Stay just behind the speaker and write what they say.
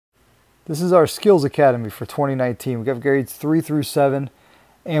This is our Skills Academy for 2019. We got grades 3 through 7,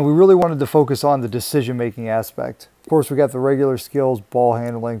 and we really wanted to focus on the decision-making aspect. Of course, we got the regular skills, ball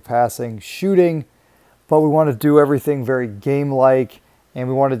handling, passing, shooting, but we wanted to do everything very game-like, and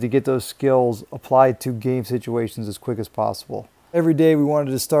we wanted to get those skills applied to game situations as quick as possible. Every day we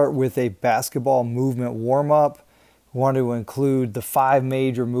wanted to start with a basketball movement warm-up. We wanted to include the 5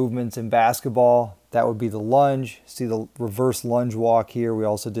 major movements in basketball. That would be the lunge. See the reverse lunge walk here. We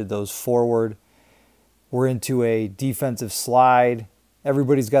also did those forward. We're into a defensive slide.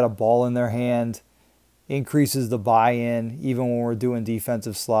 Everybody's got a ball in their hand. Increases the buy-in even when we're doing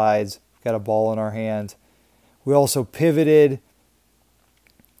defensive slides. We've got a ball in our hand. We also pivoted.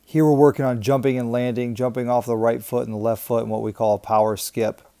 Here we're working on jumping and landing, jumping off the right foot and the left foot in what we call a power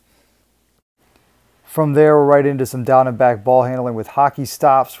skip. From there, we're right into some down and back ball handling with hockey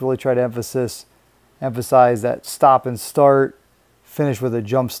stops. Really try to emphasize that stop and start, finish with a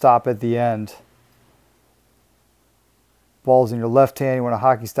jump stop at the end. Ball's in your left hand, you want a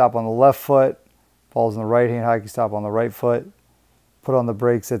hockey stop on the left foot. Ball's in the right hand, hockey stop on the right foot. Put on the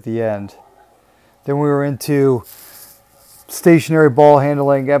brakes at the end. Then we were into stationary ball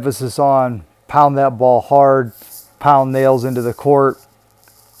handling, emphasis on pound that ball hard, pound nails into the court.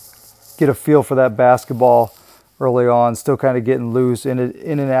 Get a feel for that basketball early on, still kind of getting loose in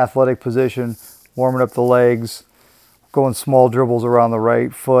an athletic position, warming up the legs, going small dribbles around the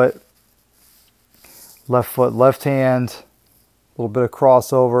right foot, left hand, a little bit of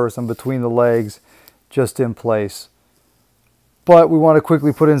crossover, some between the legs, just in place. But we want to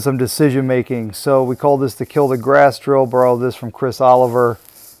quickly put in some decision making. So we call this the kill the grass drill, borrowed this from Chris Oliver.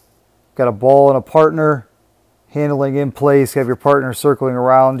 Got a ball and a partner, handling in place, have your partner circling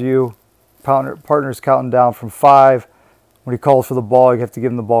around you. Partner's counting down from 5. When he calls for the ball, you have to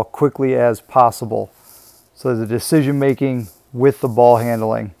give him the ball quickly as possible. So the decision making with the ball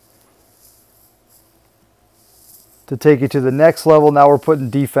handling. To take it to the next level, now we're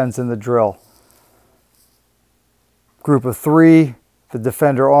putting defense in the drill. Group of 3, the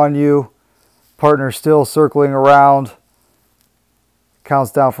defender on you, partner still circling around,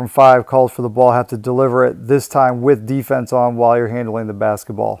 counts down from 5, calls for the ball, have to deliver it, this time with defense on while you're handling the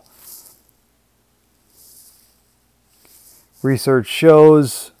basketball. Research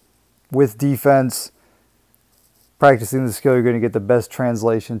shows with defense, practicing the skill, you're going to get the best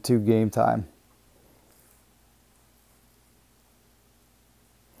translation to game time.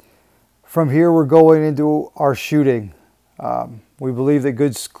 From here, we're going into our shooting. We believe that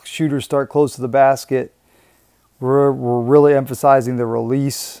good shooters start close to the basket. We're really emphasizing the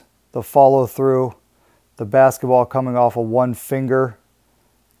release, the follow through, the basketball coming off of one finger.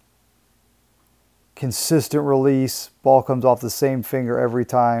 Consistent release, ball comes off the same finger every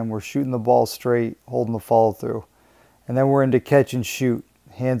time. We're shooting the ball straight, holding the follow through. And then we're into catch and shoot.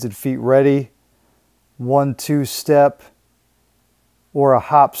 Hands and feet ready. 1-2 step or a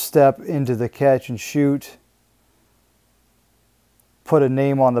hop step into the catch and shoot. Put a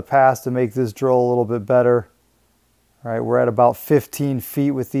name on the pass to make this drill a little bit better. All right, we're at about 15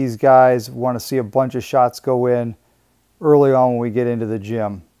 feet with these guys. We want to see a bunch of shots go in early on when we get into the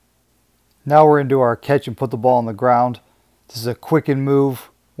gym. Now we're into our catch and put the ball on the ground. This is a quicken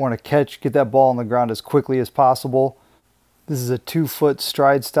move. Want to catch, get that ball on the ground as quickly as possible. This is a 2-foot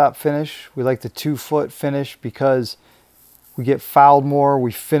stride stop finish. We like the 2-foot finish because we get fouled more,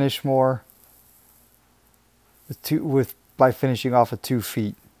 we finish more by finishing off of 2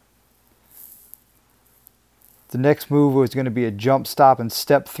 feet. The next move was going to be a jump stop and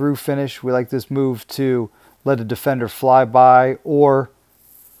step through finish. We like this move to let a defender fly by or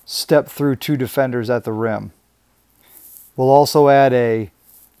step through 2 defenders at the rim. We'll also add a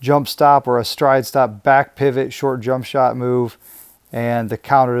jump stop or a stride stop back pivot short jump shot move, and the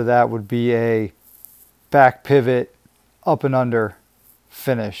counter to that would be a back pivot up and under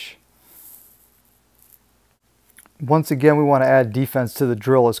finish. Once again, we want to add defense to the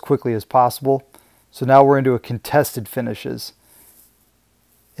drill as quickly as possible. So now we're into a contested finishes.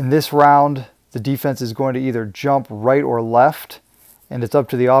 In this round, the defense is going to either jump right or left, and it's up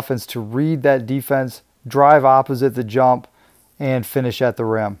to the offense to read that defense, drive opposite the jump, and finish at the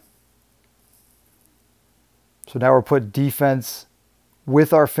rim. So now we're putting defense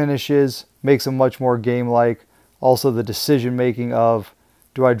with our finishes, makes them much more game-like. Also the decision making of,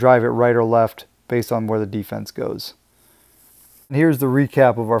 do I drive it right or left based on where the defense goes. And here's the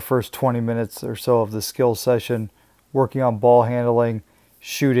recap of our first 20 minutes or so of the skill session, working on ball handling,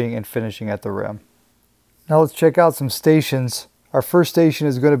 shooting, and finishing at the rim. Now let's check out some stations. Our first station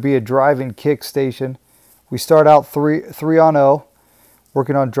is going to be a drive and kick station. We start out 3-on-0,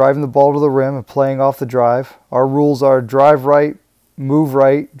 working on driving the ball to the rim and playing off the drive. Our rules are drive right, move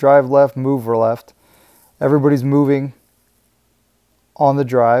right, drive left, move left. Everybody's moving on the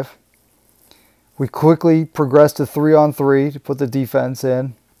drive. We quickly progress to 3-on-3 to put the defense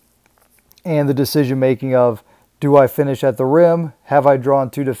in. And the decision making of, do I finish at the rim? Have I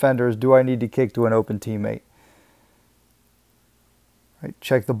drawn 2 defenders? Do I need to kick to an open teammate? Right,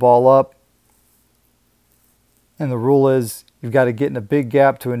 check the ball up. And the rule is you've got to get in a big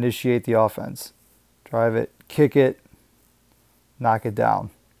gap to initiate the offense. Drive it, kick it, knock it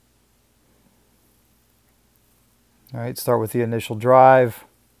down. All right, start with the initial drive.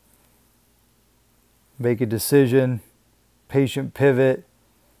 Make a decision. Patient pivot.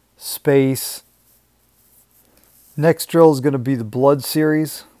 Space. Next drill is going to be the blood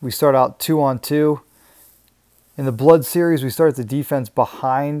series. We start out 2-on-2. In the blood series, we start the defense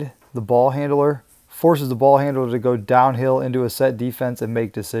behind the ball handler. Forces the ball handler to go downhill into a set defense and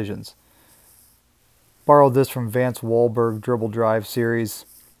make decisions. Borrowed this from Vance Wahlberg dribble drive series.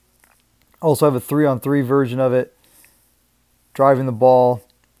 Also have a 3-on-3 version of it. Driving the ball.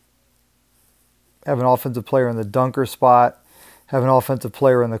 Have an offensive player in the dunker spot. Have an offensive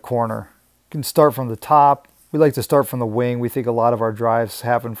player in the corner. You can start from the top. We like to start from the wing. We think a lot of our drives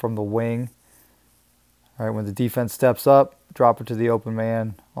happen from the wing. All right, when the defense steps up, drop it to the open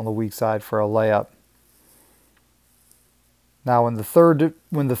man on the weak side for a layup. Now when the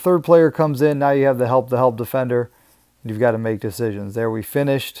third player comes in, now you have the help defender. You've got to make decisions. There we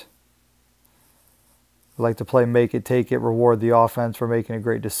finished. We like to play make it, take it, reward the offense for making a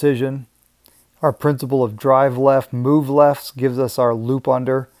great decision. Our principle of drive left, move left gives us our loop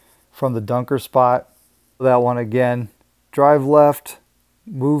under from the dunker spot. That one again, drive left,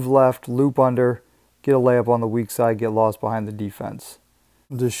 move left, loop under, get a layup on the weak side, get lost behind the defense.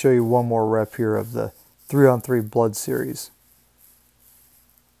 I'll just show you one more rep here of the 3-on-3 blood series.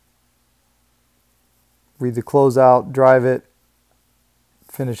 Read the closeout, drive it,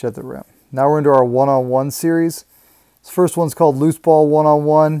 finish at the rim. Now we're into our 1-on-1 series. This first one's called loose ball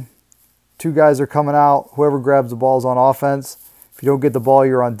 1-on-1. 2 guys are coming out. Whoever grabs the ball is on offense. If you don't get the ball,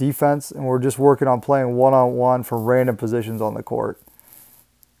 you're on defense. And we're just working on playing 1-on-1 from random positions on the court.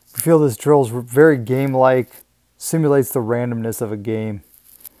 We feel this drill is very game-like, simulates the randomness of a game.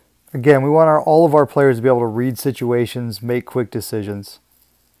 Again, we want all of our players to be able to read situations, make quick decisions,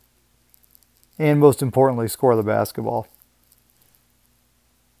 and most importantly, score the basketball.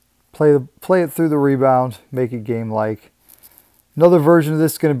 Play it through the rebound, make it game-like. Another version of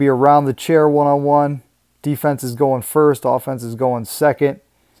this is going to be around the chair 1-on-1. Defense is going first, offense is going second.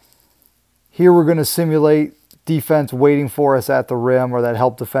 Here we're going to simulate defense waiting for us at the rim or that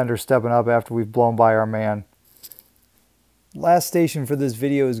help defender stepping up after we've blown by our man. Last station for this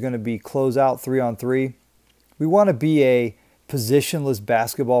video is going to be closeout 3-on-3. We want to be a positionless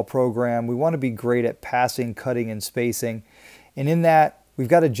basketball program. We want to be great at passing, cutting, and spacing. And in that, we've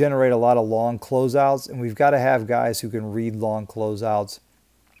got to generate a lot of long closeouts, and we've got to have guys who can read long closeouts,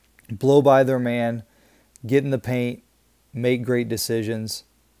 blow by their man, get in the paint, make great decisions,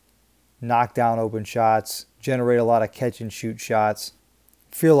 knock down open shots, generate a lot of catch and shoot shots.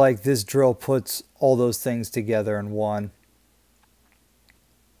 Feel like this drill puts all those things together in one.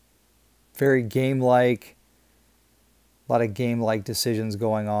 Very game-like, a lot of game-like decisions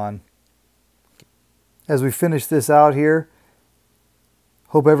going on. As we finish this out here,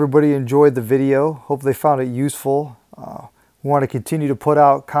 hope everybody enjoyed the video. Hope they found it useful. We want to continue to put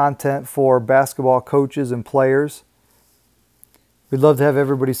out content for basketball coaches and players. We'd love to have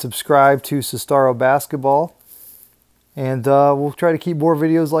everybody subscribe to Sestaro Basketball. And we'll try to keep more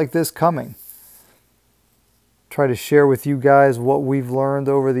videos like this coming. Try to share with you guys what we've learned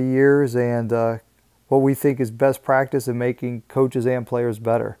over the years and what we think is best practice in making coaches and players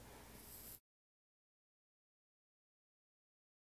better.